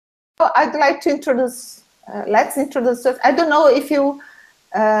I'd like to introduce, let's introduce, I don't know if you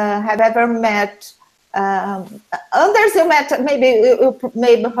have ever met Anders, you met maybe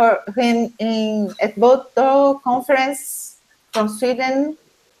him at Boto conference from Sweden.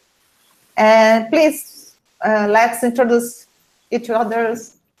 And please, let's introduce each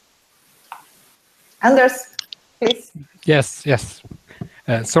other's. Anders, please. Yes.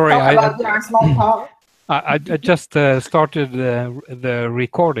 Sorry, Talk about your small talk. I just started the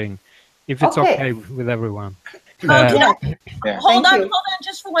recording. If it's okay with everyone. Hold on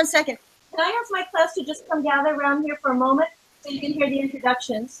just for 1 second. Can I ask my class to just come gather around here for a moment so you can hear the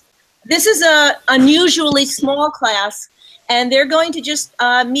introductions? This is a unusually small class, and they're going to just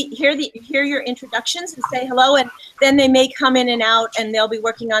hear your introductions and say hello, and then they may come in and out, and they'll be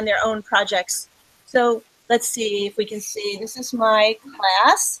working on their own projects. So let's see if we can see. This is my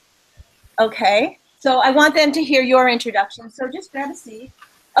class. Okay. So I want them to hear your introduction. So just grab a seat.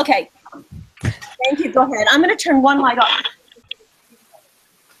 Okay. Thank you. Go ahead. I'm going to turn one light off.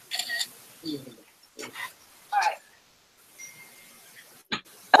 All right.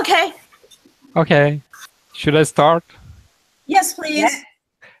 Okay. Okay. Should I start? Yes, please.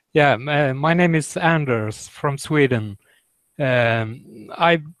 Yeah. My name is Anders from Sweden.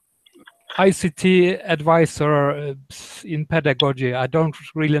 I'm ICT advisor in pedagogy. I don't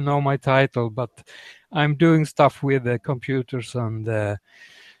really know my title, but I'm doing stuff with computers and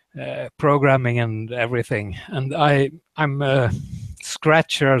programming and everything. And I'm a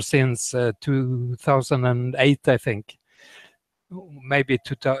Scratcher since 2008, I think, maybe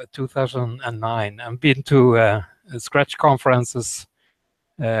 2009. I've been to Scratch conferences,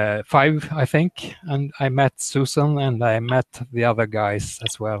 5, I think, and I met Susan and I met the other guys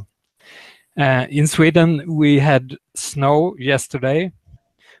as well. In Sweden, we had snow yesterday,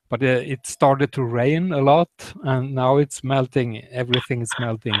 but it started to rain a lot, and now it's melting. Everything is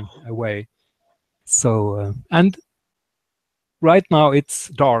melting away. So, and right now it's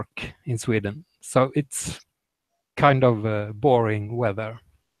dark in Sweden, so it's kind of boring weather.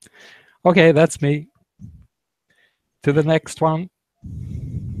 Okay, that's me. To the next one.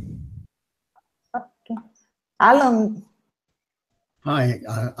 Okay. Alan. Hi,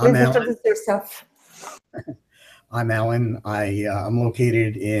 I'm Please Alan. introduce yourself. I'm Alan. I'm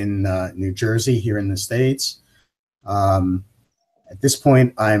located in New Jersey here in the States. At this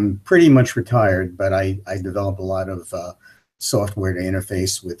point, I'm pretty much retired, but I develop a lot of software to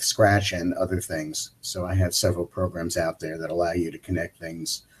interface with Scratch and other things. So I have several programs out there that allow you to connect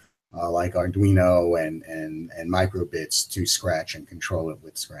things like Arduino and microbits to Scratch and control it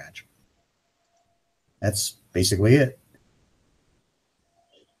with Scratch. That's basically it.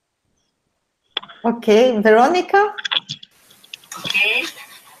 Okay, Veronica. Okay.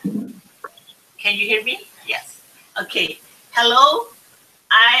 Can you hear me? Yes. Okay. Hello.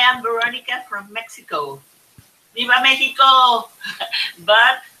 I am Veronica from Mexico. Viva Mexico!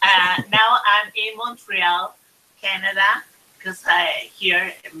 But now I'm in Montreal, Canada, because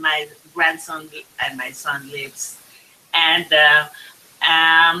here my grandson and my son lives. And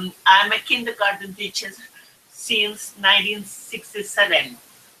I'm a kindergarten teacher since 1967.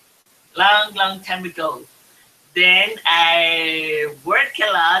 Long time ago. Then I work a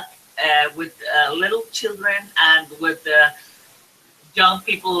lot with little children and with young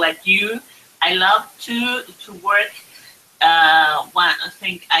people like you. I love to work. One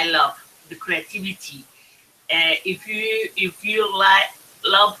thing I love, the creativity. If you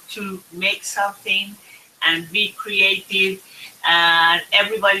love to make something and be creative, and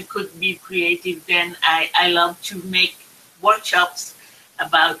everybody could be creative, then I love to make workshops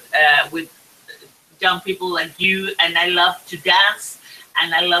about with young people like you, and I love to dance,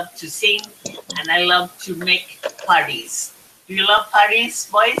 and I love to sing, and I love to make parties. Do you love parties,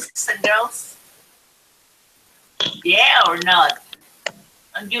 boys and girls? Yeah or not?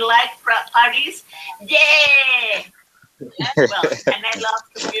 And you like parties? Yeah! Well, and I love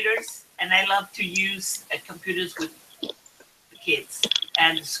computers, and I love to use computers with the kids.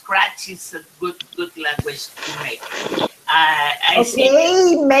 And Scratch is a good language to make.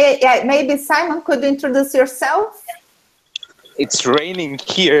 Maybe Simon could introduce yourself. It's raining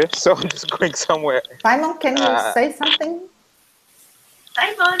here, so I'm just going somewhere. Simon, can you say something?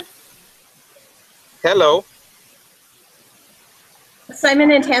 Simon. Hello.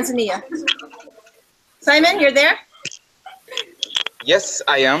 Simon in Tanzania. Simon, you're there? Yes,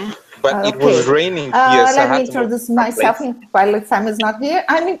 I am, but it was raining here. So let me introduce myself while Simon's not here.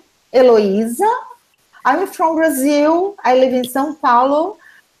 I'm Eloisa. I'm from Brazil. I live in São Paulo.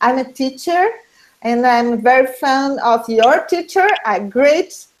 I'm a teacher, and I'm very fan of your teacher, a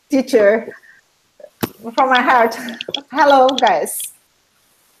great teacher from my heart. Hello, guys.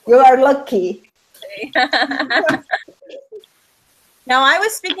 You are lucky. Now, I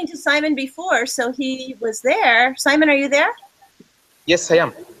was speaking to Simon before, so he was there. Simon, are you there? Yes, I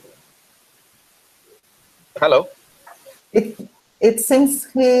am. Hello. It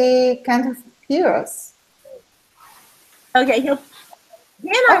seems he can't hear us. Okay, he and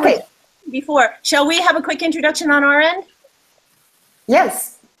I were before. Shall we have a quick introduction on our end?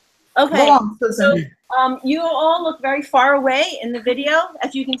 Yes. Okay. Go on, Susan. So, you all look very far away in the video,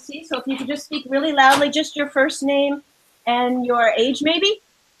 as you can see. So if you could just speak really loudly, just your first name and your age, maybe.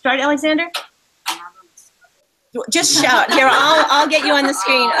 Start, Alexander. Just shout. Here, I'll get you on the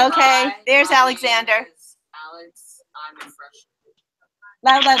screen. Okay. There's Alexander. Alex, I'm a freshman.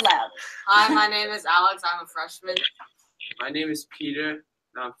 Loud, loud, loud. Hi, my name is Alex. I'm a freshman. My name is Peter,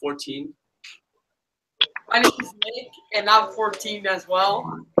 and I'm 14. My name is Nick, and I'm 14 as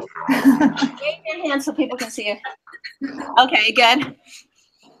well. Wave your hand so people can see you. Okay, good.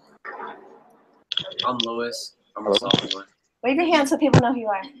 I'm Louis. I'm a sophomore. Wave your hand so people know who you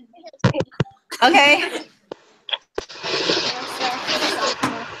are. Okay.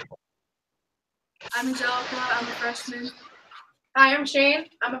 I'm Angelica. I'm a freshman. Hi, I'm Shane.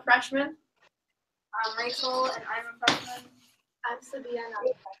 I'm a freshman. I'm Rachel, and I'm a freshman. I'm Sabia, and I'm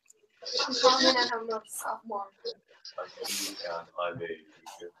a freshman. I'm Colin, and I'm a sophomore.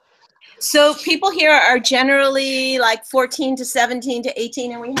 So people here are generally like 14 to 17 to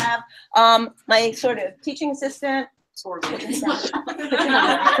 18, and we have my sort of teaching assistant.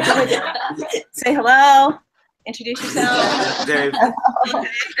 Say hello. Introduce yourself. Dave.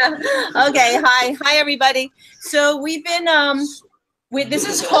 Okay. Hi, everybody. So we've been this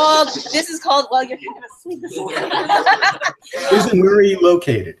is called. Well, you're kind of asleep. Susan, where are you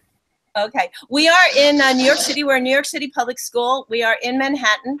located? Okay, we are in New York City. We're a New York City public school. We are in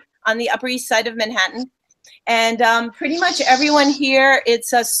Manhattan, on the Upper East Side of Manhattan. And pretty much everyone here,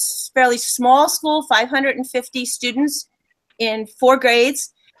 it's a fairly small school, 550 students in 4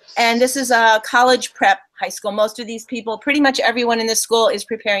 grades. And this is a college prep high school. Most of these people, pretty much everyone in this school is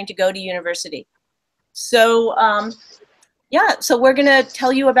preparing to go to university. So yeah, so we're gonna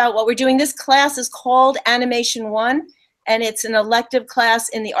tell you about what we're doing. This class is called Animation 1. And it's an elective class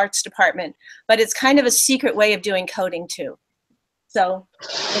in the arts department, but it's kind of a secret way of doing coding too. So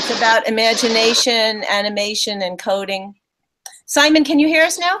it's about imagination, animation, and coding. Simon, can you hear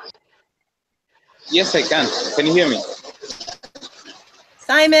us now? Yes, I can. Can you hear me?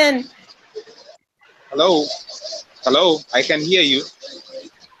 Simon. Hello. Hello. I can hear you.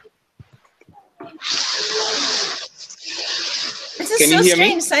 This is so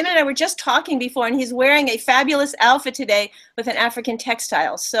strange. Simon and I were just talking before, and he's wearing a fabulous outfit today with an African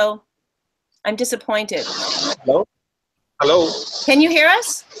textile. So I'm disappointed. Hello? Hello? Can you hear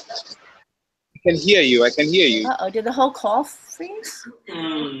us? I can hear you. I can hear you. Uh-oh, did the whole call freeze?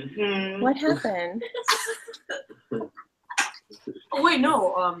 What happened? Oh, wait,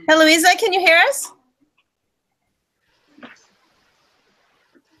 no. Hey, Louisa, can you hear us?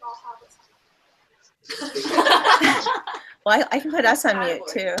 Well, I can put us on mute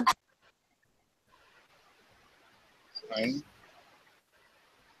too. Fine.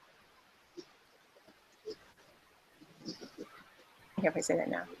 Here, if I say that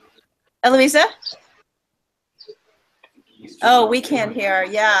now. Eloisa? Oh, we can't hear.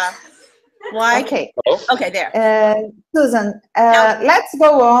 Yeah. Why? Okay. Okay, there. Susan, let's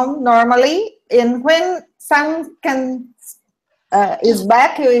go on normally. And when Sam is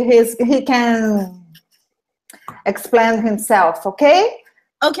back, he can explain himself. Okay.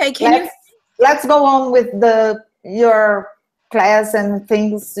 Okay. Let's go on with your class and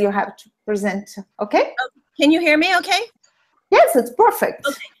things you have to present. Okay. Can you hear me? Okay. Yes, it's perfect.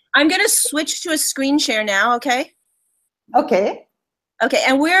 Okay. I'm going to switch to a screen share now. Okay. Okay. Okay.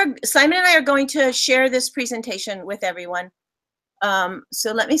 And Simon and I are going to share this presentation with everyone.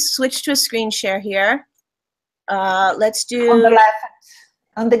 So let me switch to a screen share here. Let's do on the left,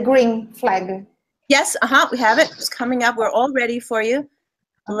 on the green flag. Yes, we have it. It's coming up. We're all ready for you. Okay.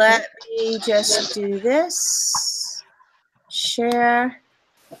 Let me just do this. Share.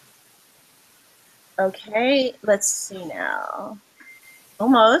 Okay, let's see now.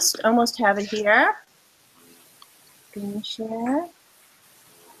 Almost have it here. Screen share.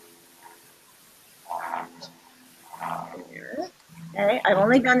 Okay, I've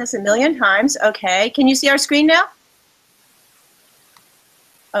only done this a million times. Okay, can you see our screen now?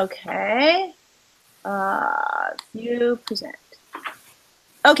 Okay. View, present.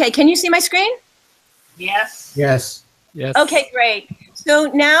 Okay, can you see my screen? Yes. Yes. Yes. Okay, great.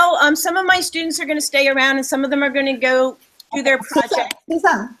 So now some of my students are going to stay around and some of them are going to go do their project.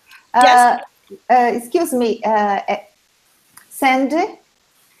 Susan, yes. Excuse me, Sandy,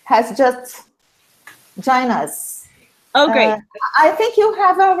 has just joined us. Oh, great. I think you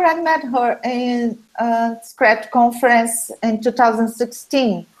have already met her in Scratch conference in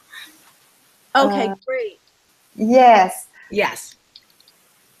 2016. Okay, great. Yes. Yes.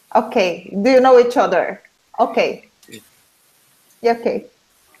 Okay. Do you know each other? Okay. Yeah, okay.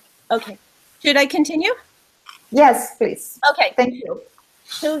 Okay. Should I continue? Yes, please. Okay. Thank you.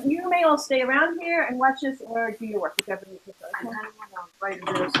 So you may all stay around here and watch us or do your work, whichever you prefer.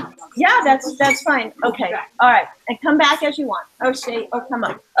 Yeah, that's fine. Okay. All right. And come back as you want. Or stay or come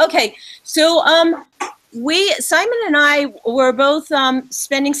up. Okay. So Simon and I were both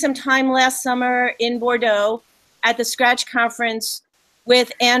spending some time last summer in Bordeaux at the Scratch conference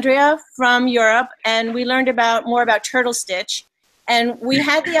with Andrea from Europe, and we learned more about Turtle Stitch, and we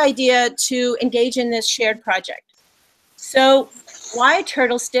had the idea to engage in this shared project. So why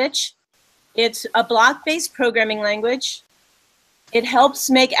Turtle Stitch? It's a block-based programming language. It helps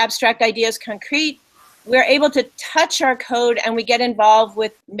make abstract ideas concrete. We're able to touch our code and we get involved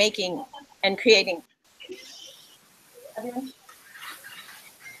with making and creating.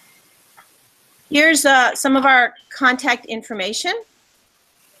 Here's some of our contact information.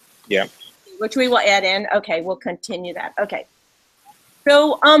 Yeah. Which we will add in. Okay, we'll continue that. Okay.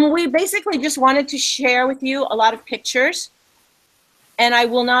 So we basically just wanted to share with you a lot of pictures. And I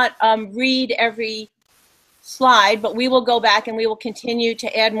will not read every slide, but we will go back and we will continue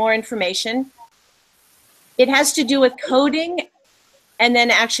to add more information. It has to do with coding and then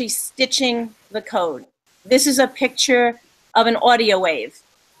actually stitching the code. This is a picture of an audio wave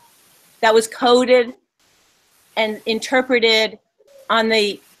that was coded and interpreted on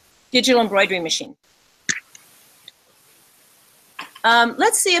the digital embroidery machine.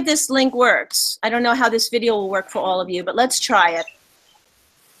 Let's see if this link works. I don't know how this video will work for all of you, but let's try it.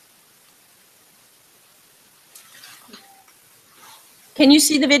 Can you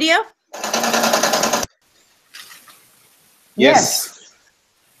see the video? Yes.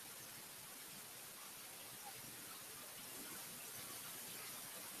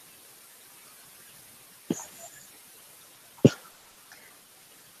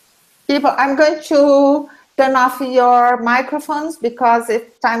 People, I'm going to turn off your microphones because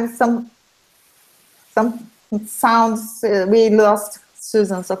if time some sounds, we lost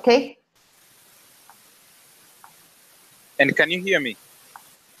Susan's, okay? And can you hear me?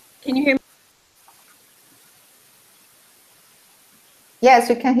 Can you hear me? Yes,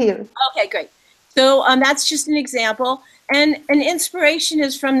 we can hear. Okay, great. So that's just an example. And an inspiration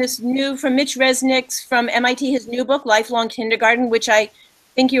is from Mitch Resnick's from MIT, his new book, Lifelong Kindergarten, which I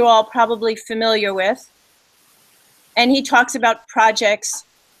think you're all probably familiar with. And he talks about projects,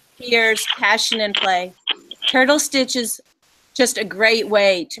 peers, passion, and play. Turtle Stitch is just a great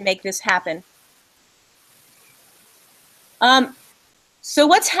way to make this happen. So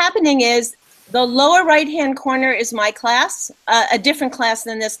what's happening is the lower right-hand corner is my class, a different class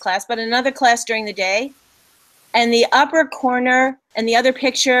than this class, but another class during the day. And the upper corner and the other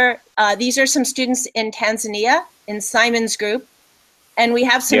picture, these are some students in Tanzania, in Simon's group. And we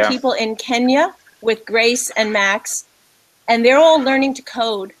have some people in Kenya with Grace and Max. And they're all learning to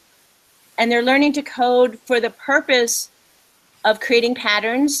code. And they're learning to code for the purpose of creating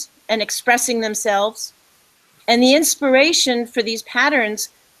patterns and expressing themselves. And the inspiration for these patterns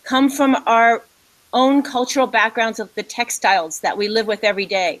come from our own cultural backgrounds of the textiles that we live with every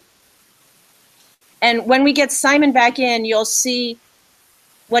day. And when we get Simon back in, you'll see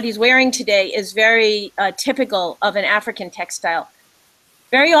what he's wearing today is very typical of an African textile.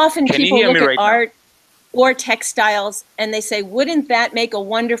 Very often people look at art or textiles and they say, wouldn't that make a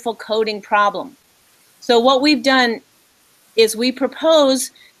wonderful coding problem? So what we've done is we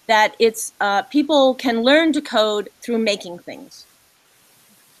propose that it's people can learn to code through making things.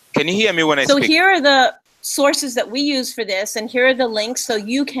 Can you hear me when I speak? So here are the sources that we use for this, and here are the links so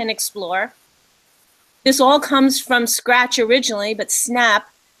you can explore. This all comes from Scratch originally, but Snap,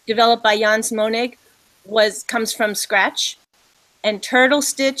 developed by Jans Monig, comes from Scratch. And Turtle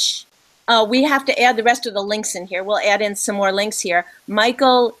Stitch, we have to add the rest of the links in here. We'll add in some more links here.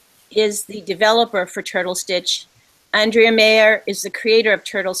 Michael is the developer for Turtle Stitch. Andrea Mayer is the creator of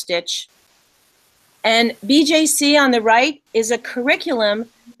Turtle Stitch. And BJC on the right is a curriculum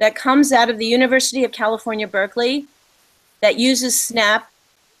that comes out of the University of California, Berkeley, that uses Snap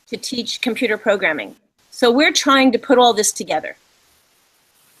to teach computer programming. So we're trying to put all this together.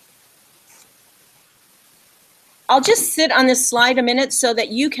 I'll just sit on this slide a minute so that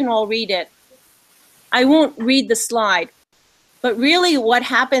you can all read it. I won't read the slide, but really what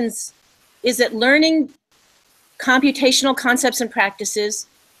happens is that learning computational concepts and practices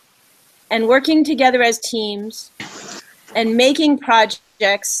and working together as teams and making projects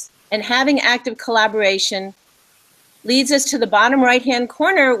projects and having active collaboration leads us to the bottom right-hand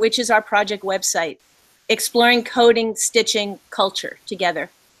corner, which is our project website, exploring coding, stitching, culture together.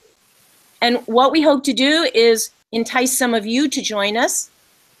 And what we hope to do is entice some of you to join us.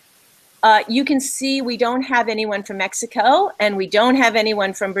 You can see we don't have anyone from Mexico and we don't have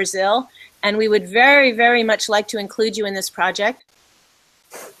anyone from Brazil, and we would very, very much like to include you in this project.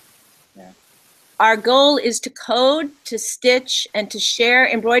 Our goal is to code, to stitch, and to share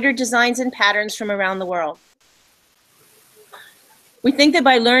embroidered designs and patterns from around the world. We think that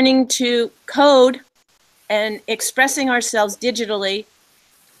by learning to code and expressing ourselves digitally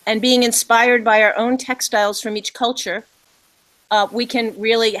and being inspired by our own textiles from each culture, we can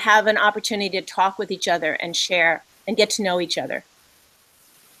really have an opportunity to talk with each other and share and get to know each other.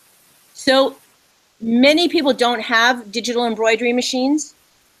 So many people don't have digital embroidery machines,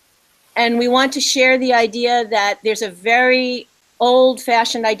 and we want to share the idea that there's a very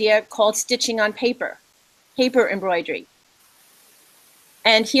old-fashioned idea called stitching on paper, paper embroidery.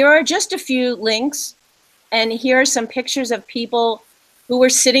 And here are just a few links, and here are some pictures of people who were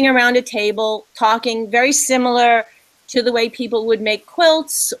sitting around a table talking, very similar to the way people would make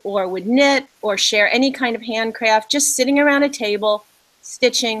quilts or would knit or share any kind of handcraft, just sitting around a table,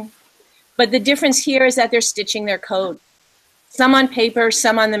 stitching. But the difference here is that they're stitching their code. Some on paper,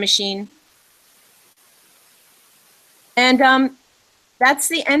 some on the machine. And that's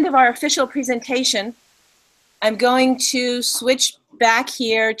the end of our official presentation. I'm going to switch back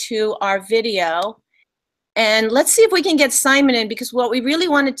here to our video. And let's see if we can get Simon in, because what we really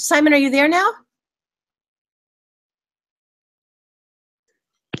wanted, Simon, are you there now?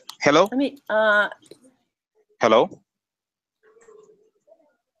 Hello? Let me, Hello?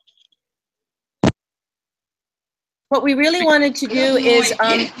 what we really wanted to do is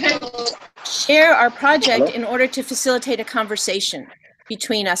share our project in order to facilitate a conversation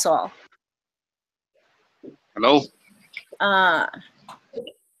between us all. Hello?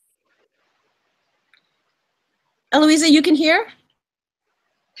 Eloisa, you can hear?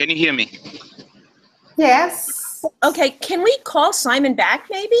 Can you hear me? Yes. Okay, can we call Simon back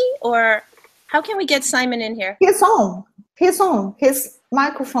maybe? Or how can we get Simon in here? He's on. He's on. His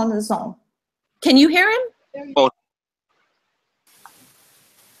microphone is on. Can you hear him? Oh.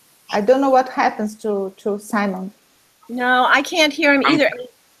 I don't know what happens to Simon. No, I can't hear him either.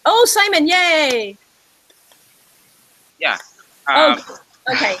 Oh, Simon, yay! Yeah.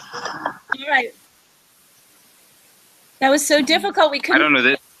 Okay. All right. That was so difficult. We couldn't. I don't know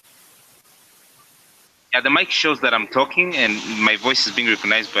that. Yeah, the mic shows that I'm talking and my voice is being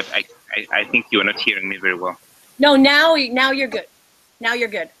recognized, but I think you're not hearing me very well. No, now you're good. Now you're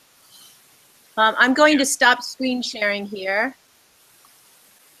good. I'm going to stop screen sharing here.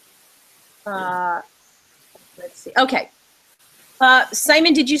 Let's see. Okay.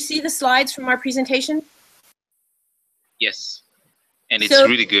 Simon, did you see the slides from our presentation? Yes, and it's So,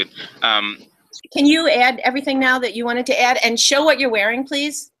 really good. Can you add everything now that you wanted to add and show what you're wearing,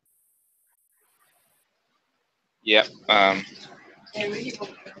 please? Yeah.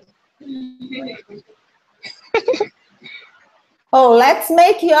 Oh, let's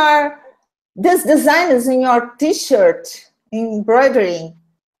make this design is in your t-shirt, embroidery.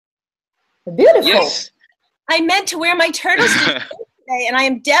 Beautiful. Yes. I meant to wear my turtle stitch today, and I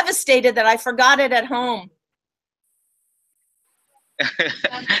am devastated that I forgot it at home.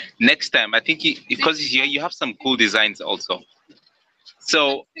 Next time, I think because here you have some cool designs also.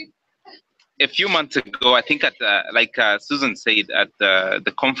 So a few months ago, I think at like Susan said, at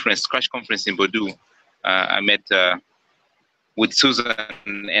the conference, Crash Conference in Bordeaux, I met with Susan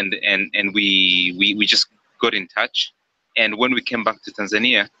and we just got in touch. And when we came back to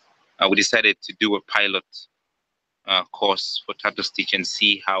Tanzania, we decided to do a pilot course for Turtle Stitch and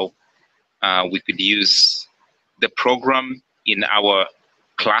see how we could use the program in our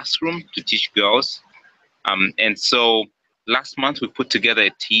classroom to teach girls. And so last month we put together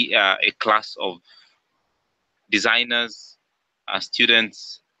a class of designers,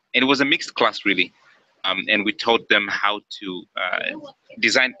 students, and it was a mixed class really. And we taught them how to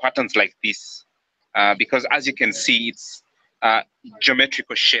design patterns like this, because as you can see, it's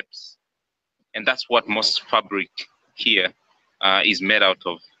geometrical shapes, and that's what most fabric here is made out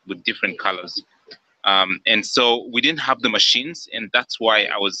of, with different colors. And so we didn't have the machines, and that's why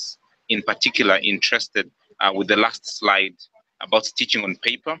I was in particular interested with the last slide about stitching on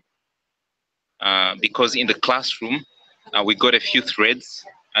paper, because in the classroom we got a few threads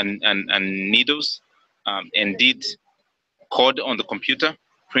and needles, and did code on the computer,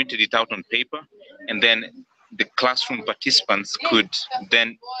 printed it out on paper, and then the classroom participants could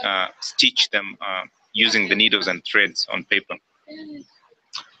then stitch them using the needles and threads on paper.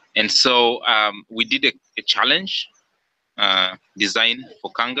 And so we did a challenge, design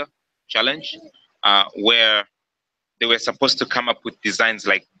for Kanga challenge, where they were supposed to come up with designs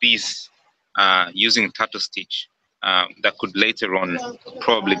like these using turtle stitch that could later on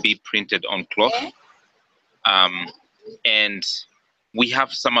probably be printed on cloth. And we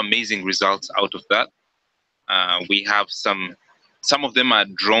have some amazing results out of that. We have some of them are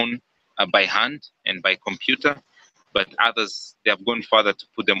drawn by hand and by computer, but others, they have gone further to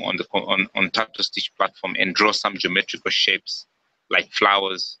put them on the on turtle stitch platform and draw some geometrical shapes like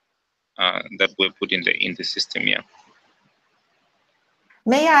flowers that were put in the system. Yeah.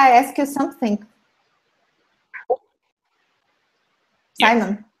 May I ask you something,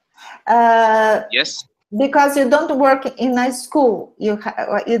 Simon? Yes. Because you don't work in a school,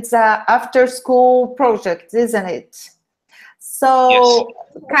 it's a after-school project, isn't it? So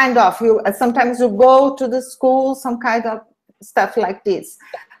yes. Kind of, sometimes you go to the school, some kind of stuff like this.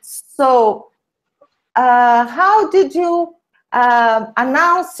 So how did you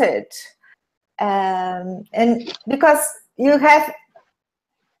announce it? And because you have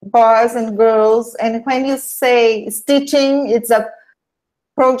boys and girls, and when you say stitching, it's a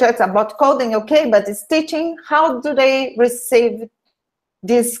project about coding, okay, but stitching, how do they receive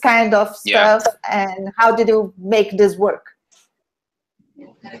this kind of stuff, and how did you make this work?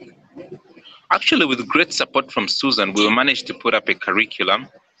 Actually, with great support from Susan, we managed to put up a curriculum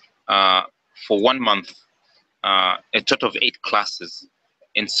for 1 month, a total of 8 classes.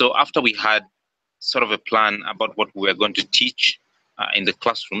 And so after we had sort of a plan about what we were going to teach in the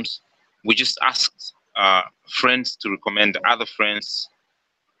classrooms, we just asked friends to recommend other friends,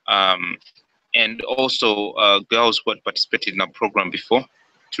 and also girls who had participated in our program before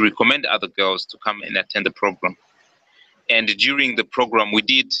to recommend other girls to come and attend the program. And during the program, we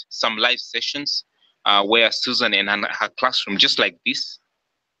did some live sessions where Susan and her classroom, just like this,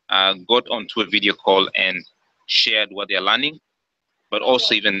 got onto a video call and shared what they're learning, but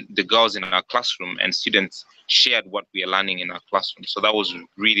also even the girls in our classroom and students shared what we are learning in our classroom. So that was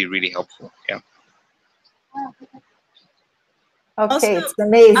really, really helpful. Yeah. Okay, Also, it's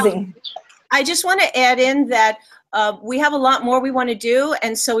amazing. I just want to add in that we have a lot more we want to do,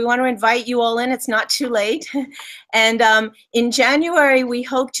 and so we want to invite you all in. It's not too late. And in January, we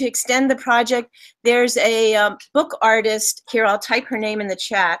hope to extend the project. There's a book artist here. I'll type her name in the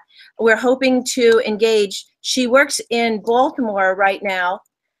chat. We're hoping to engage. She works in Baltimore right now,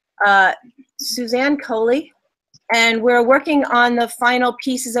 Suzanne Coley, and we're working on the final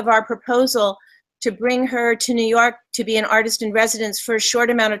pieces of our proposal to bring her to New York to be an artist in residence for a short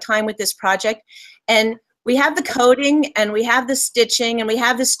amount of time with this project. And we have the coding, and we have the stitching, and we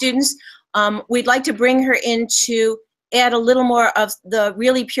have the students. We'd like to bring her in to add a little more of the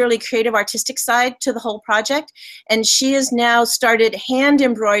really purely creative artistic side to the whole project. And she has now started hand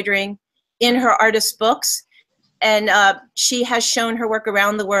embroidering in her artist books. And she has shown her work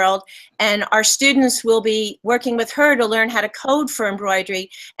around the world, and our students will be working with her to learn how to code for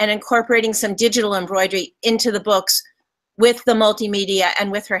embroidery and incorporating some digital embroidery into the books with the multimedia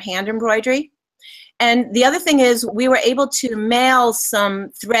and with her hand embroidery. And the other thing is, we were able to mail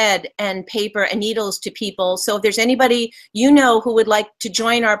some thread and paper and needles to people. So if there's anybody you know who would like to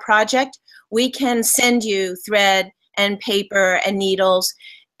join our project, we can send you thread and paper and needles.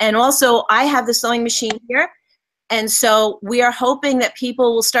 And also, I have the sewing machine here. And so we are hoping that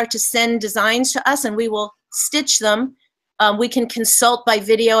people will start to send designs to us, and we will stitch them. We can consult by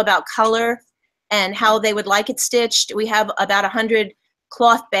video about color and how they would like it stitched. We have about 100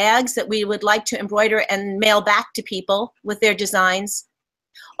 cloth bags that we would like to embroider and mail back to people with their designs.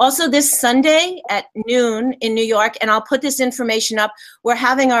 Also, this Sunday at noon in New York, and I'll put this information up, we're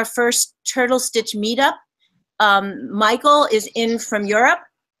having our first turtle stitch meetup. Michael is in from Europe.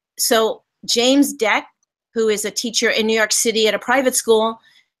 So James Deck, who is a teacher in New York City at a private school,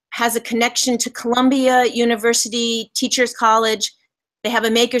 has a connection to Columbia University Teachers College. They have a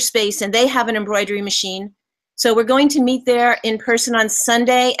makerspace, and they have an embroidery machine. So we're going to meet there in person on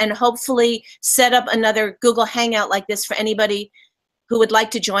Sunday, and hopefully set up another Google Hangout like this for anybody who would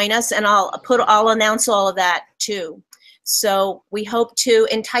like to join us, and I'll announce all of that too. So we hope to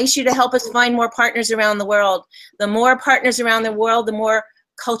entice you to help us find more partners around the world. The more partners around the world, the more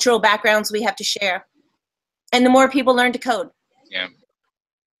cultural backgrounds we have to share. And the more people learn to code. Yeah.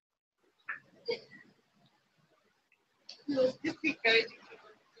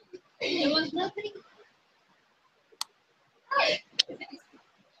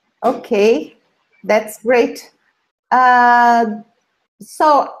 Okay, that's great.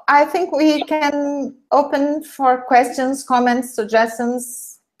 So I think we can open for questions, comments,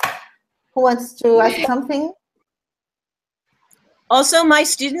 suggestions. Who wants to ask something? Also, my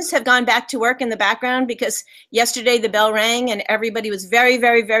students have gone back to work in the background because yesterday the bell rang and everybody was very,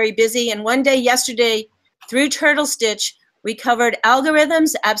 very, very busy. And one day yesterday, through Turtle Stitch, we covered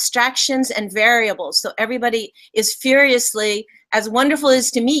algorithms, abstractions, and variables. So everybody is furiously, as wonderful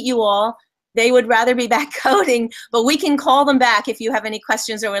as to meet you all, they would rather be back coding, but we can call them back if you have any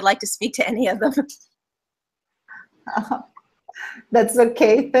questions or would like to speak to any of them. That's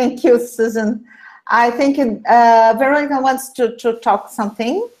okay. Thank you, Susan. I think Veronica wants to talk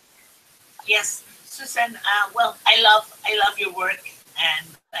something. Yes, Susan. Well, I love your work, and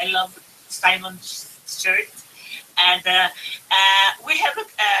I love Simon's shirt. And we have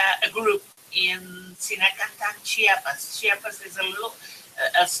a group in Sinacantan, Chiapas. Chiapas is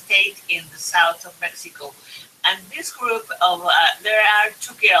a state in the south of Mexico. And this group of, there are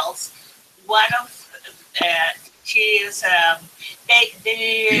two girls. One of, she is, they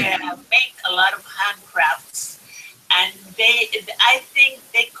make a lot of handcrafts. And I think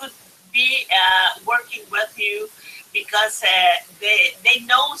they could be working with you because they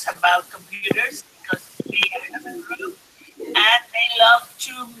know about computers, because they have a group, and they love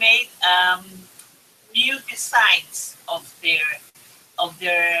to make new designs of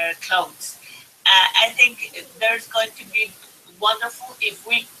their clothes. I think there's going to be wonderful if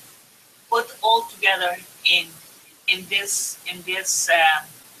we put all together in this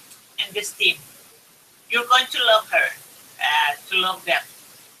team. You're going to love her, to love them.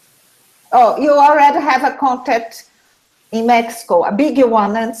 Oh, you already have a contact in Mexico, a big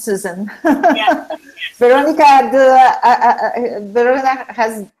one, and Susan. Yeah. Veronica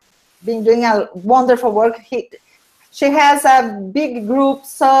has been doing a wonderful work. She has a big group,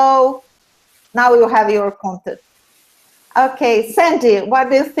 so now you have your contact. Okay, Sandy, what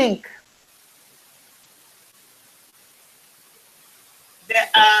do you think?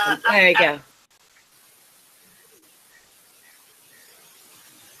 There you go.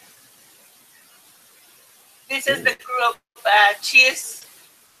 This is the group Cheese.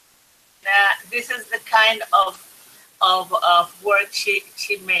 This is the kind of work she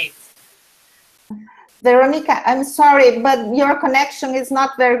made. Veronica, I'm sorry, but your connection is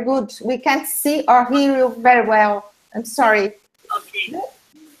not very good. We can't see or hear you very well. I'm sorry. Okay.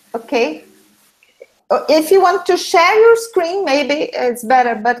 Okay. If you want to share your screen, maybe it's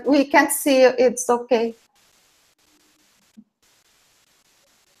better, but we can't see you. It's okay.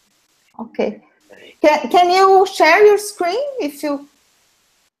 Okay. Can you share your screen? If you,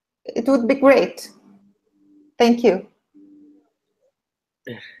 it would be great. Thank you.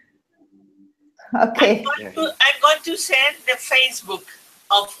 Okay. I'm going to send the Facebook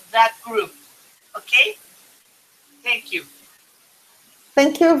of that group. Okay. Thank you.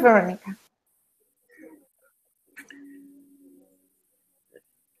 Thank you, Veronica.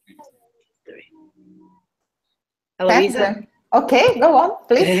 Eloisa? Okay, go on,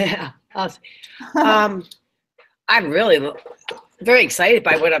 please. Yeah. I'm really very excited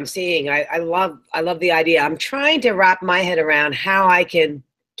by what I'm seeing. I love the idea. I'm trying to wrap my head around how I can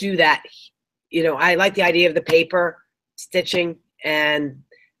do that. You know, I like the idea of the paper stitching, and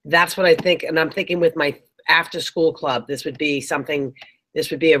that's what I think. And I'm thinking with my after school club, this would be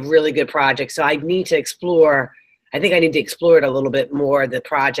a really good project. So I need to explore, I think I need to explore it a little bit more, the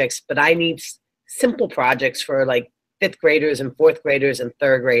projects, but I need simple projects for like 5th graders and 4th graders and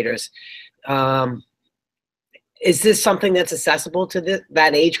 3rd graders. Is this something that's accessible to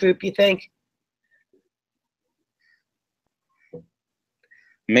that age group, you think?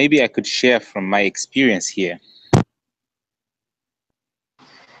 Maybe I could share from my experience here.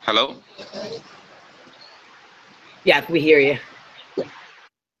 Hello? Yeah, we hear you.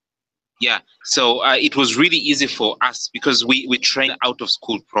 Yeah, so it was really easy for us because we train out of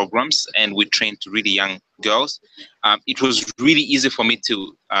school programs and we train to really young girls. It was really easy for me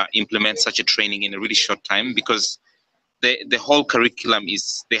to implement such a training in a really short time because the whole curriculum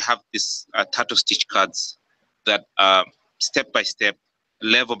is, they have this Turtle Stitch cards that step by step,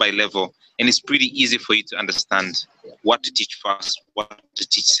 level by level, and it's pretty easy for you to understand what to teach first, what to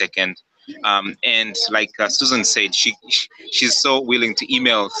teach second. And like Susan said, she's so willing to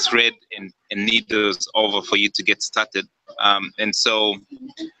email thread and needles over for you to get started. And so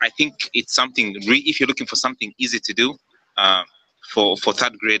I think it's something, if you're looking for something easy to do for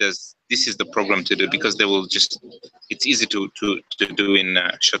 3rd graders, this is the program to do because they will just, it's easy to do in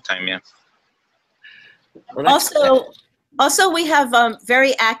a short time. Yeah. Well, also, we have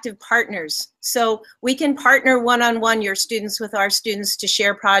very active partners. So we can partner one-on-one your students with our students to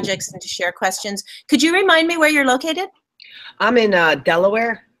share projects and to share questions. Could you remind me where you're located? I'm in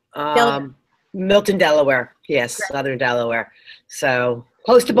Delaware, Milton, Delaware. Yes, Great. Southern Delaware. So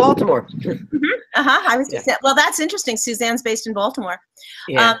Close to Baltimore. I was Yeah. well, that's interesting. Suzanne's based in Baltimore.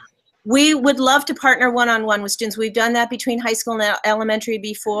 Yeah. We would love to partner one-on-one with students. We've done that between high school and elementary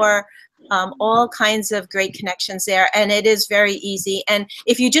before. All kinds of great connections there, and it is very easy. And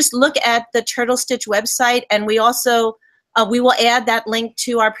if you just look at the Turtle Stitch website, and we also we will add that link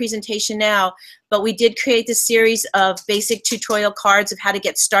to our presentation now, but we did create this series of basic tutorial cards of how to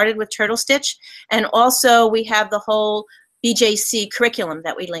get started with Turtle Stitch, and also we have the whole BJC curriculum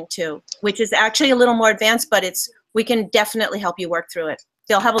that we link to, which is actually a little more advanced, but we can definitely help you work through it.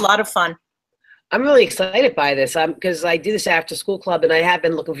 They'll have a lot of fun. I'm really excited by this because I do this after school club, and I have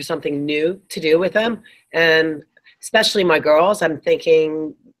been looking for something new to do with them, and especially my girls. I'm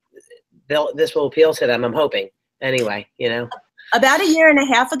thinking this will appeal to them. I'm hoping. Anyway, you know. About a year and a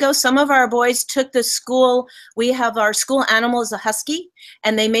half ago, some of our boys took the school. We have our school animal is a husky,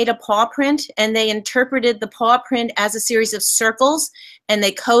 and they made a paw print, and they interpreted the paw print as a series of circles, and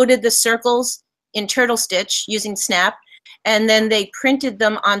they coded the circles in Turtle Stitch using Snap. And then they printed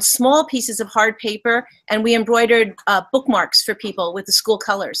them on small pieces of hard paper, and we embroidered bookmarks for people with the school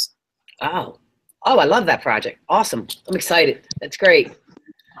colors. Oh, I love that project. Awesome. I'm excited. That's great.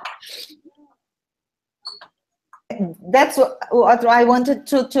 That's what I wanted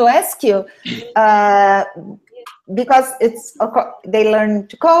to ask you, because they learn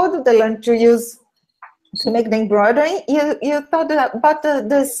to code, they learn to make the embroidery. You thought about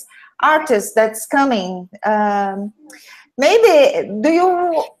this artist that's coming. Maybe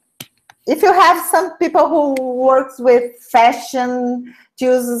if you have some people who works with fashion,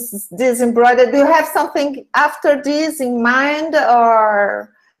 uses this embroidery, do you have something after this in mind,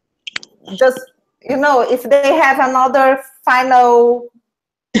 or just, you know, if they have another final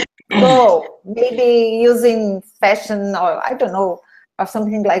goal, maybe using fashion, or I don't know, or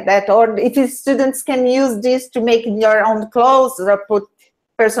something like that, or if students can use this to make your own clothes or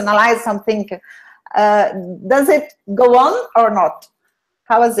personalize something. Does it go on or not?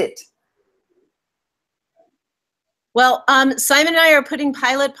 How is it? Well, Simon and I are putting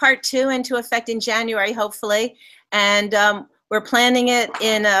pilot part 2 into effect in January, hopefully, and we're planning it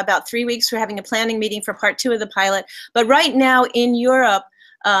in about 3 weeks. We're having a planning meeting for part 2 of the pilot. But right now in Europe,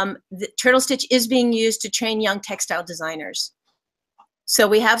 the Turtle Stitch is being used to train young textile designers. So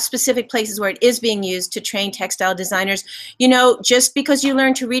we have specific places where it is being used to train textile designers. You know, just because you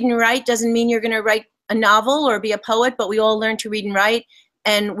learn to read and write doesn't mean you're going to write a novel or be a poet, but we all learn to read and write.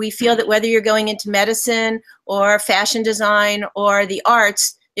 And we feel that whether you're going into medicine or fashion design or the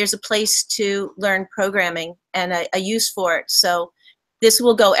arts, there's a place to learn programming and a use for it. So this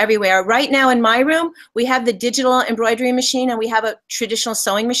will go everywhere. Right now in my room, we have the digital embroidery machine and we have a traditional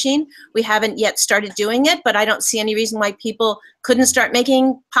sewing machine. We haven't yet started doing it, but I don't see any reason why people couldn't start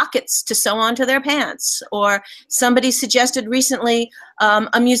making pockets to sew onto their pants. Or somebody suggested recently,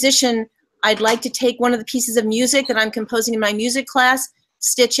 a musician, I'd like to take one of the pieces of music that I'm composing in my music class,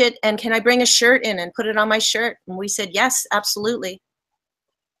 stitch it, and can I bring a shirt in and put it on my shirt? And we said, yes, absolutely.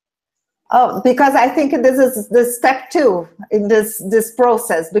 Oh, because I think this is the step 2 in this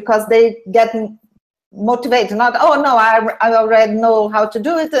process, because they get motivated. Not, oh no, I already know how to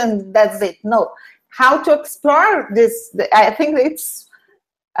do it and that's it. No, how to explore this. I think it's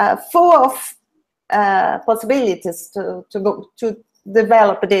full of possibilities to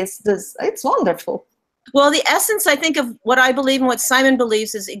develop this. It's wonderful. Well, the essence, I think, of what I believe and what Simon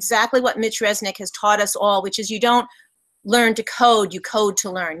believes is exactly what Mitch Resnick has taught us all, which is you don't learn to code, you code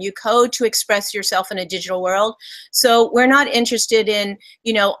to learn. You code to express yourself in a digital world. So we're not interested in,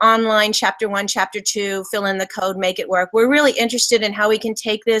 you know, online chapter 1, chapter 2, fill in the code, make it work. We're really interested in how we can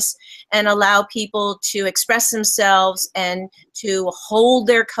take this and allow people to express themselves and to hold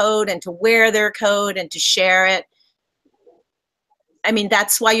their code and to wear their code and to share it. I mean,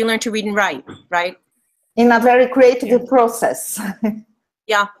 that's why you learn to read and write, right? In a very creative process.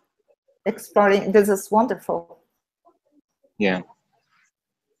 Yeah. Exploring, this is wonderful. Yeah.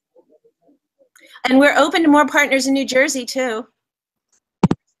 And we're open to more partners in New Jersey too.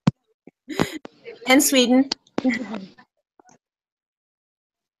 And Sweden.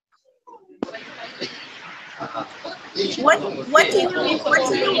 What do you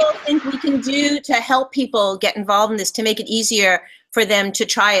all think we can do to help people get involved in this, to make it easier for them to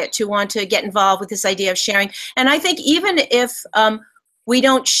try it, to want to get involved with this idea of sharing? And I think even if we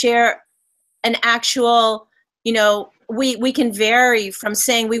don't share an actual, you know, we can vary from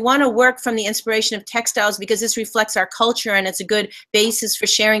saying we want to work from the inspiration of textiles because this reflects our culture and it's a good basis for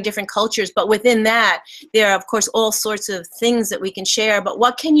sharing different cultures. But within that, there are, of course, all sorts of things that we can share. But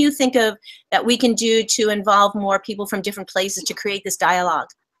what can you think of that we can do to involve more people from different places to create this dialogue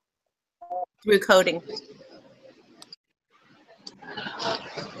through coding?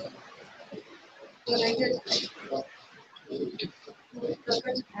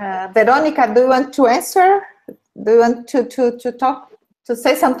 Veronica, do you want to answer? Do you want to talk, to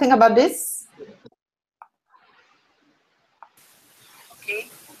say something about this? Okay.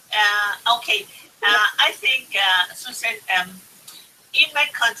 Okay. I think, Susan, in my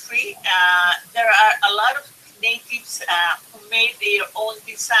country, there are a lot of natives who made their own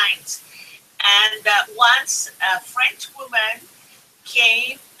designs. And once a French woman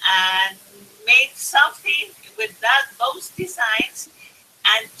came and made something with those designs,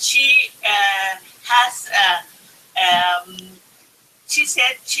 and she has, she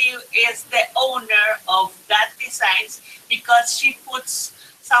said she is the owner of that designs because she puts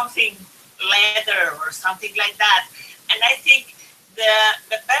something leather or something like that. And I think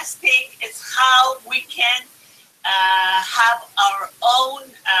the best thing is how we can have our own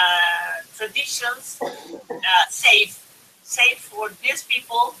traditions safe for these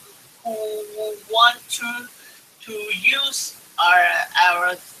people who want to use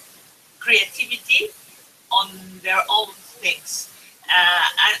our creativity on their own things.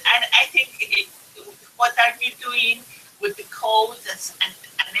 And I think what are you doing with the codes and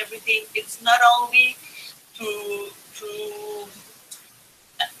everything? It's not only to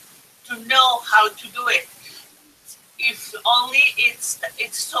know how to do it. If only it's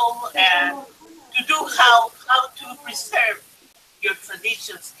so to do how to preserve your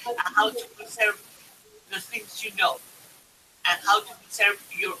traditions and how to preserve the things you know and how to preserve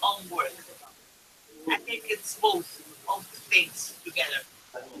your own work. I think it's both things together.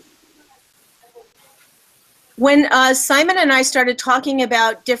 When Simon and I started talking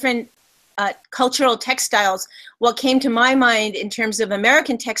about different cultural textiles, what came to my mind in terms of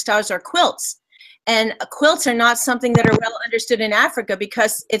American textiles are quilts. And quilts are not something that are well understood in Africa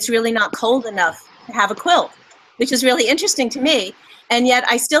because it's really not cold enough to have a quilt, which is really interesting to me. And yet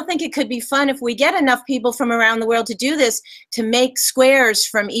I still think it could be fun if we get enough people from around the world to do this, to make squares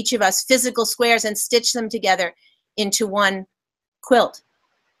from each of us, physical squares, and stitch them together into one quilt.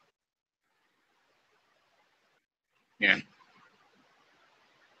 Yeah.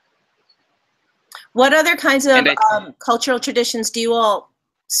 What other kinds of cultural traditions do you all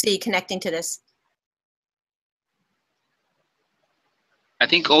see connecting to this? I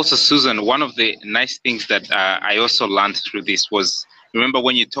think also, Susan, one of the nice things that I also learned through this was, remember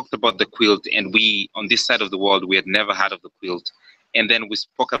when you talked about the quilt, and we, on this side of the world, we had never heard of the quilt. And then we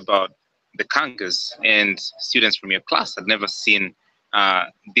spoke about the kangas, and students from your class had never seen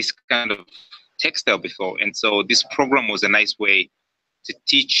this kind of textile before. And so this program was a nice way to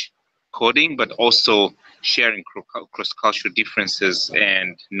teach coding, but also sharing cross-cultural differences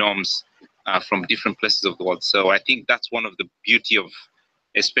and norms from different places of the world. So I think that's one of the beauty of,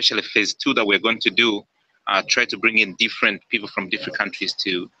 especially phase 2 that we're going to do, try to bring in different people from different countries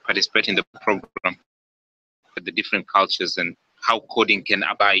to participate in the program, the different cultures and how coding can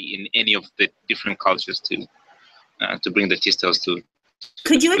apply in any of the different cultures to bring the textiles to.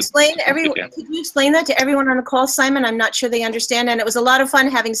 Could you explain Could you explain that to everyone on the call, Simon? I'm not sure they understand, and it was a lot of fun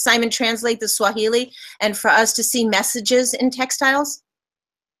having Simon translate the Swahili and for us to see messages in textiles.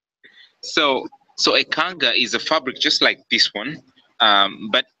 So a kanga is a fabric just like this one,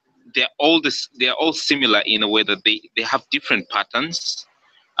 but they're all similar in a way that they have different patterns.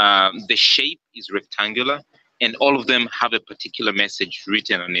 The shape is rectangular, and all of them have a particular message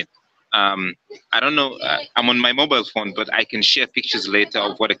written on it. I don't know, I'm on my mobile phone, but I can share pictures later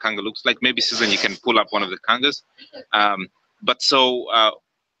of what a kanga looks like. Maybe, Susan, you can pull up one of the kangas. But so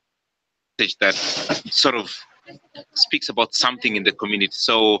message that sort of speaks about something in the community.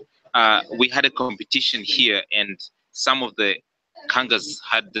 So we had a competition here, and some of the kangas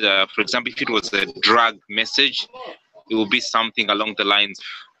had, for example, if it was a drug message, it will be something along the lines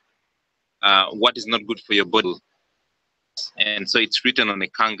of what is not good for your body. And so it's written on a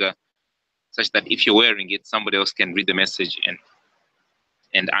kanga such that if you're wearing it, somebody else can read the message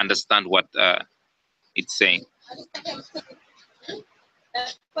and understand what it's saying.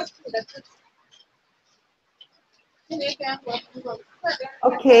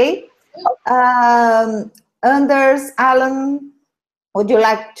 Okay. Anders, Alan, would you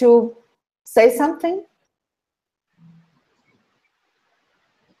like to say something?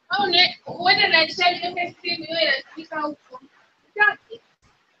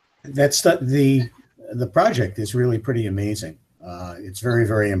 That's the project is really pretty amazing. It's very,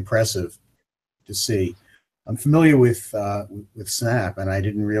 very impressive to see. I'm familiar with Snap, and I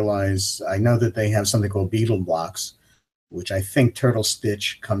didn't realize. I know that they have something called beetle blocks, which I think Turtle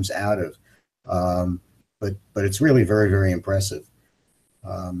Stitch comes out of. But it's really very, very impressive.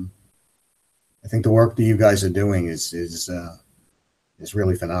 I think the work that you guys are doing is is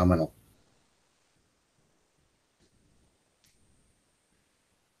really phenomenal.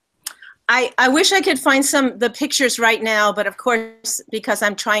 I wish I could find the pictures right now, but of course, because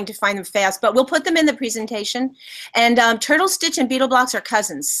I'm trying to find them fast, but we'll put them in the presentation. And Turtle Stitch and Beetle Blocks are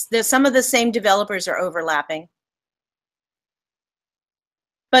cousins. Some of the same developers are overlapping.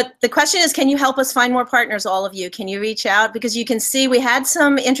 But the question is, can you help us find more partners, all of you? Can you reach out? Because you can see we had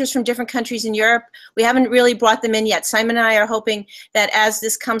some interest from different countries in Europe. We haven't really brought them in yet. Simon and I are hoping that as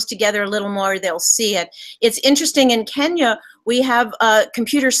this comes together a little more, they'll see it. It's interesting, in Kenya, we have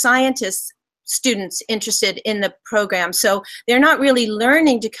computer scientists students interested in the program. So they're not really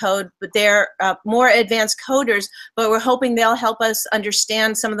learning to code, but they're more advanced coders, but we're hoping they'll help us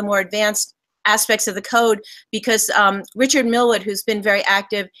understand some of the more advanced aspects of the code, because Richard Millwood, who's been very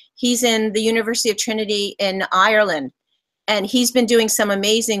active, he's in the University of Trinity in Ireland, and he's been doing some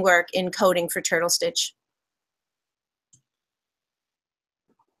amazing work in coding for Turtle Stitch.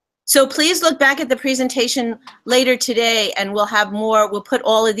 So please look back at the presentation later today, and we'll have more. We'll put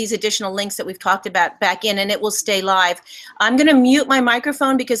all of these additional links that we've talked about back in, and it will stay live. I'm going to mute my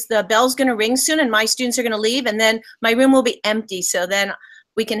microphone because the bell's going to ring soon, and my students are going to leave, and then my room will be empty. So then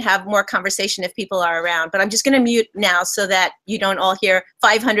we can have more conversation if people are around. But I'm just going to mute now so that you don't all hear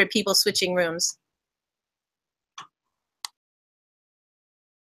 500 people switching rooms.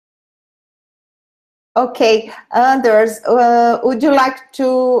 Okay, Anders, would you like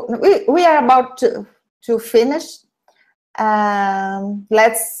to, we are about to finish.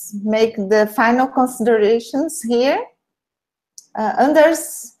 Let's make the final considerations here.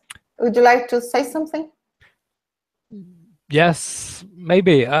 Anders, would you like to say something? Yes,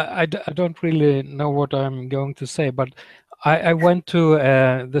 maybe. I don't really know what I'm going to say, but I went to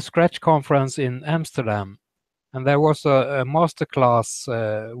the Scratch conference in Amsterdam, and there was a masterclass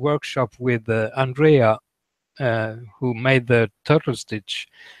workshop with Andrea, who made the Turtle Stitch,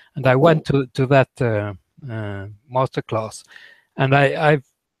 and I went to that masterclass, and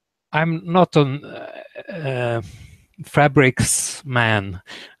I'm not an fabrics man,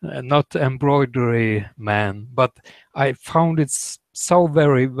 not embroidery man, but I found it so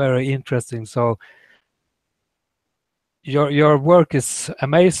very, very interesting. So your work is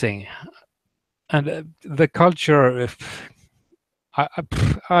amazing, and the culture,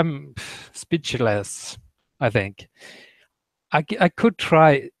 I'm speechless. I think I could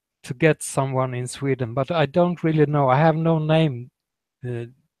try to get someone in Sweden, but I don't really know. I have no name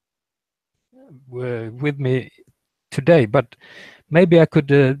with me today, but maybe I could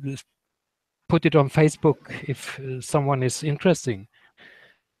put it on Facebook if someone is interesting.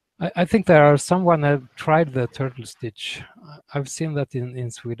 I think there are someone have tried the Turtle Stitch. I've seen that in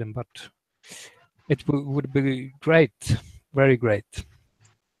Sweden, but it would be great, very great.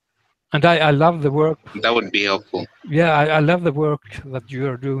 And I love the work. That would be helpful. Yeah, I love the work that you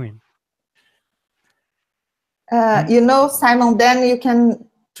are doing. You know, Simon, then you can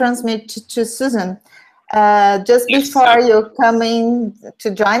transmit to Susan. Just before you come in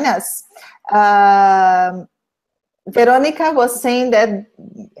to join us, Veronica was saying that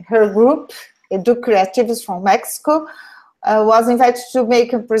her group, Edu Creatives from Mexico, was invited to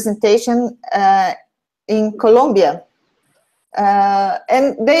make a presentation in Colombia.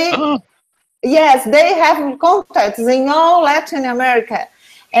 And they, yes, they have contacts in all Latin America.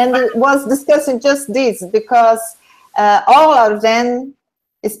 And it was discussing just this, because all of them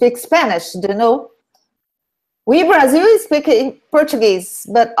speak Spanish, you know. We Brazil speak Portuguese,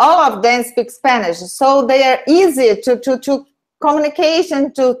 but all of them speak Spanish. So they are easy to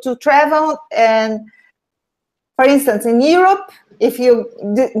communication, to travel. And for instance, in Europe, if you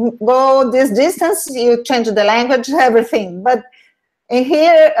go this distance, you change the language, everything. But in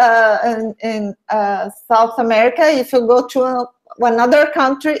here in South America, if you go to another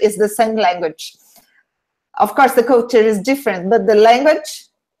country, it's the same language. Of course, the culture is different, but the language,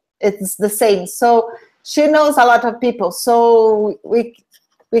 it's the same. So she knows a lot of people. So we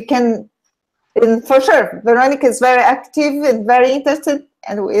can, and for sure, Veronica is very active and very interested,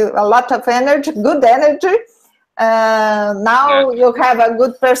 and with a lot of energy, good energy. Now you have a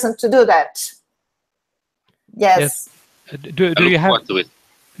good person to do that. Yes. Do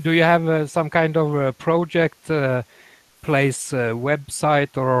you have some kind of project place,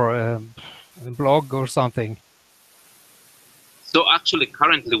 website, or blog or something? So actually,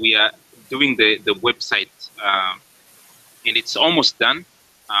 currently we are doing the website, and it's almost done.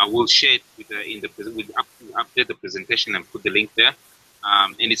 We'll share it with update the presentation and put the link there,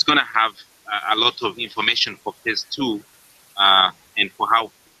 and it's going to have a lot of information for phase 2 and for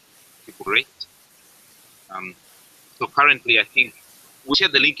how people rate. So currently, I think we'll share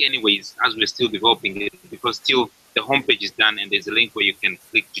the link anyways as we're still developing it, because still the homepage is done, and there's a link where you can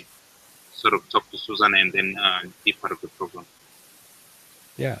click to sort of talk to Susan and then be part of the program.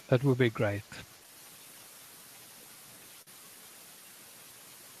 Yeah, that would be great.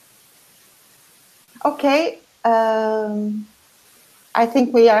 Okay, I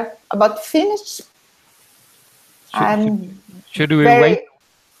think we are about finished. Should we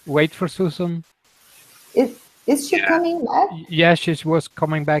wait for Susan? Is she coming back? Yeah, she was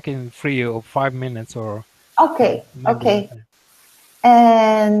coming back in 3 or 5 minutes or. Okay, okay.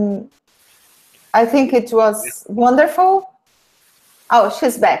 And I think it was wonderful. Oh,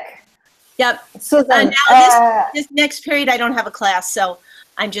 she's back. Yep. Susan, and now this next period, I don't have a class, so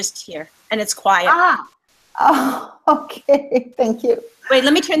I'm just here, and it's quiet. Ah, oh, okay. Thank you. Wait,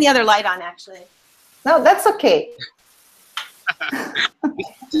 let me turn the other light on, actually. No, that's okay.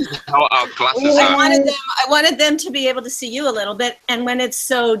 How our classes are. I wanted them to be able to see you a little bit, and when it's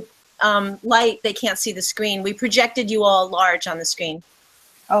so light, they can't see the screen. We projected you all large on the screen.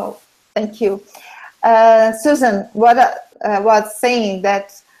 Oh, thank you. Susan, what was saying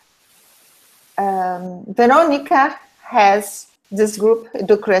that Veronica has this group,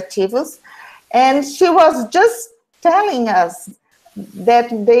 Do Creativos, and she was just telling us that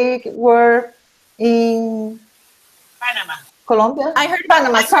they were in Panama. Colombia? I heard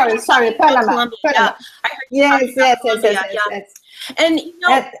Panama. Sorry, Panama. Colombia. Panama. I heard Yes. And you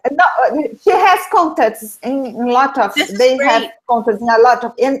know, no, she has contacts in a lot of. They have contacts in a lot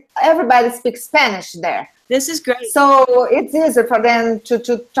of. And everybody speaks Spanish there. This is great. So it's easier for them to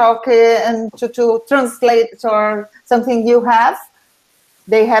talk and to translate or something you have.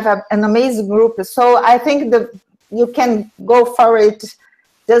 They have an amazing group. So I think you can go for it.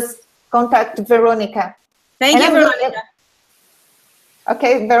 Just contact Veronica. Thank you, Veronica.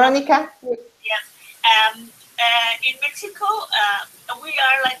 Okay, Veronica. Yes. In Mexico, we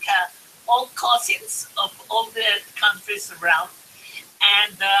are like all cousins of all the countries around.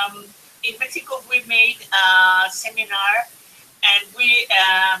 And in Mexico, we made a seminar, and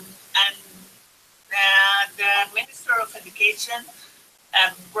the Minister of Education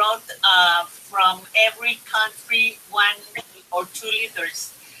brought from every country 1 or 2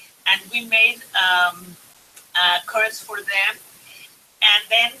 leaders, and we made a course for them. And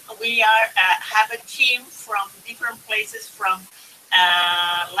then we have a team from different places from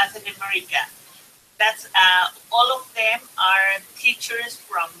Latin America. That's all of them are teachers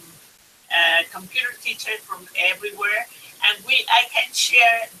from computer teachers from everywhere. And I can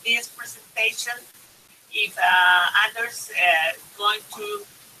share this presentation if Anders going to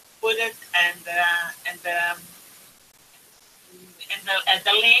put it and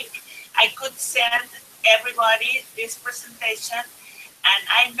the link. I could send everybody this presentation. And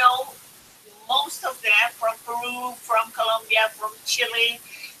I know most of them from Peru, from Colombia, from Chile,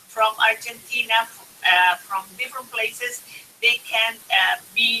 from Argentina, from different places. They can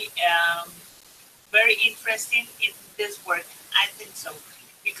be very interesting in this work. I think so,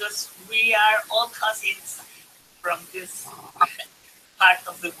 because we are all cousins from this part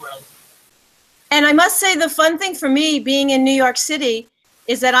of the world. And I must say, the fun thing for me being in New York City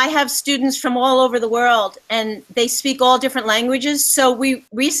is that I have students from all over the world, and they speak all different languages. So we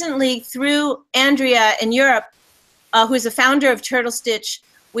recently, through Andrea in Europe, who is the founder of Turtle Stitch,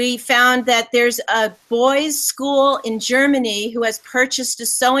 we found that there's a boys' school in Germany who has purchased a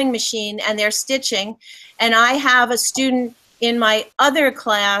sewing machine, and they're stitching. And I have a student in my other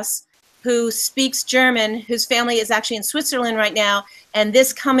class who speaks German, whose family is actually in Switzerland right now. And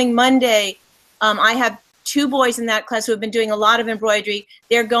this coming Monday, I have 2 boys in that class who have been doing a lot of embroidery.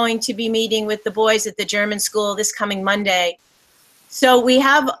 They're going to be meeting with the boys at the German school this coming Monday. So we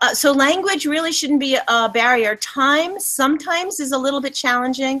have, so language really shouldn't be a barrier. Time sometimes is a little bit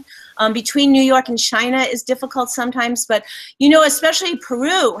challenging. Between New York and China is difficult sometimes, but you know, especially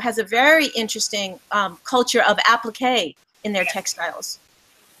Peru has a very interesting culture of applique in their textiles.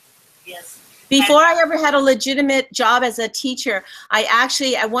 Yes. Before I ever had a legitimate job as a teacher, I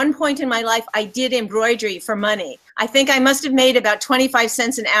actually, at one point in my life, I did embroidery for money. I think I must have made about 25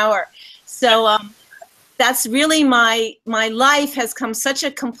 cents an hour. So that's really my life has come such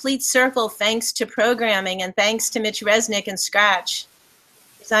a complete circle thanks to programming and thanks to Mitch Resnick and Scratch.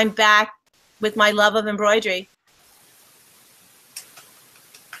 So I'm back with my love of embroidery.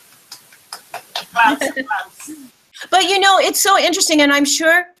 But you know, it's so interesting, and I'm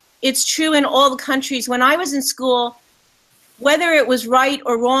sure it's true in all the countries. When I was in school, whether it was right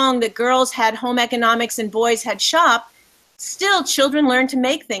or wrong that girls had home economics and boys had shop, still children learned to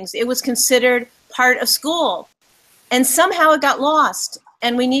make things. It was considered part of school. And somehow it got lost,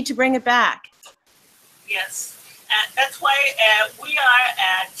 and we need to bring it back. Yes. that's why we are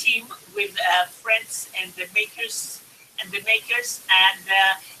a team with friends and the makers, and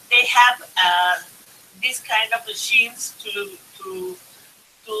they have this kind of machines to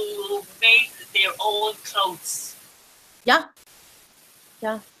make their own clothes. Yeah.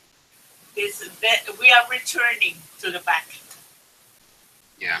 Yeah. We are returning to the back.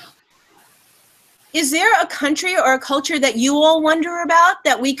 Yeah. Is there a country or a culture that you all wonder about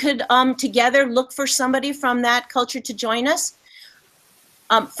that we could together look for somebody from that culture to join us?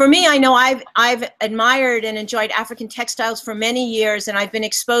 For me, I know I've admired and enjoyed African textiles for many years, and I've been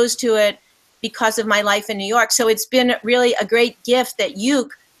exposed to it because of my life in New York. So it's been really a great gift that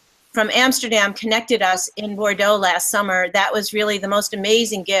Yuke from Amsterdam connected us in Bordeaux last summer. That was really the most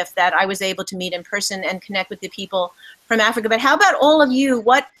amazing gift, that I was able to meet in person and connect with the people from Africa. But how about all of you?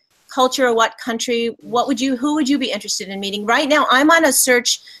 What culture or what country, who would you be interested in meeting? Right now, I'm on a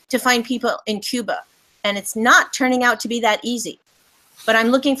search to find people in Cuba, and it's not turning out to be that easy. But I'm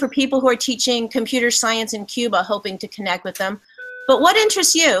looking for people who are teaching computer science in Cuba, hoping to connect with them. But what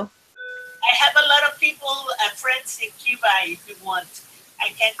interests you? I have a lot of people, friends in Cuba, if you want. I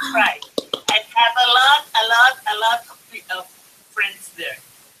can try. I have a lot of friends there.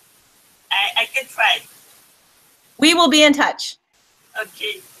 I can try. We will be in touch.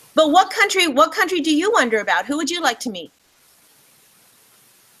 Okay. But what country do you wonder about? Who would you like to meet?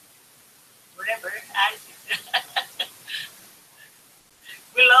 Whatever.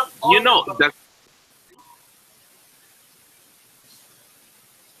 We love all. You know that.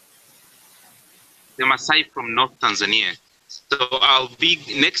 The Maasai from North Tanzania. So I'll be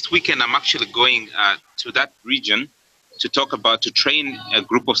next weekend. I'm actually going to that region to train a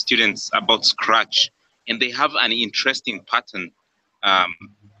group of students about Scratch, and they have an interesting pattern.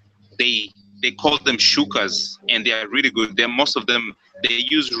 They call them shukas, and they are really good. Most of them, they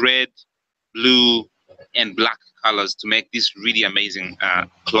use red, blue, and black colors to make these really amazing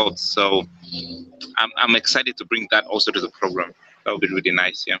clothes. So I'm excited to bring that also to the program. That would be really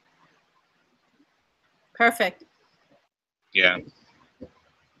nice. Yeah. Perfect. Yeah.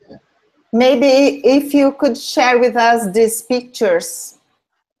 Maybe if you could share with us these pictures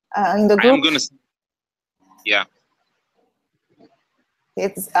in the group. I'm gonna. Yeah.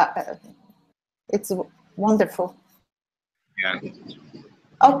 It's wonderful. Yeah.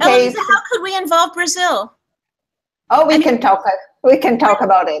 Okay. Elisa, how could we involve Brazil? Oh, we can talk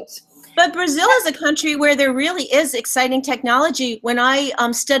about it. But Brazil is a country where there really is exciting technology. When I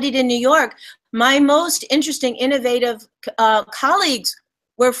studied in New York, my most interesting, innovative colleagues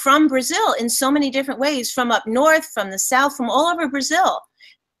were from Brazil in so many different ways, from up north, from the south, from all over Brazil.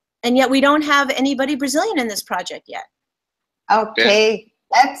 And yet we don't have anybody Brazilian in this project yet. Okay,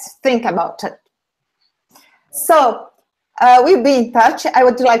 let's think about it. So we'll be in touch. I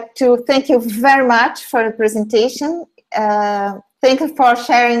would like to thank you very much for the presentation. Thank you for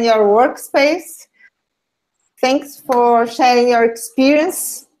sharing your workspace. Thanks for sharing your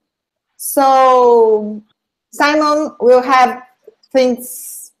experience. So Simon will have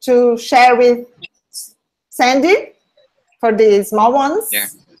things to share with Sandy for the small ones. Yeah.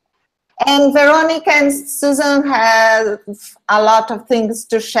 And Veronica and Susan have a lot of things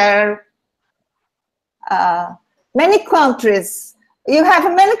to share. Many countries. You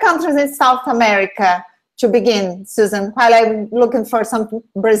have many countries in South America to begin, Susan, while I'm looking for some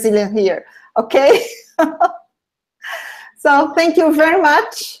Brazilian here. Okay? So thank you very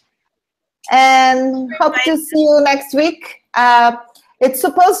much. And hope to see you next week. It's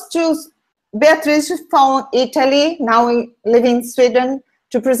supposed to, Beatrice from Italy, now living in Sweden,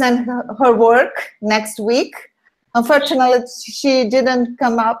 to present her work next week. Unfortunately, she didn't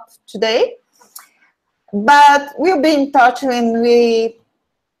come up today, but we'll be in touch when we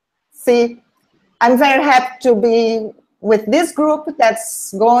see. I'm very happy to be with this group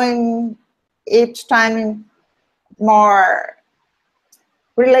that's going each time more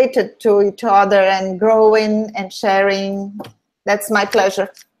related to each other and growing and sharing. That's my pleasure.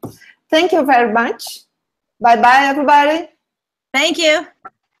 Thank you very much. Bye-bye, everybody. Thank you.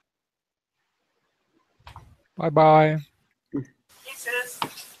 Bye-bye.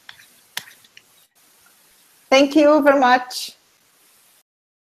 Thank you very much.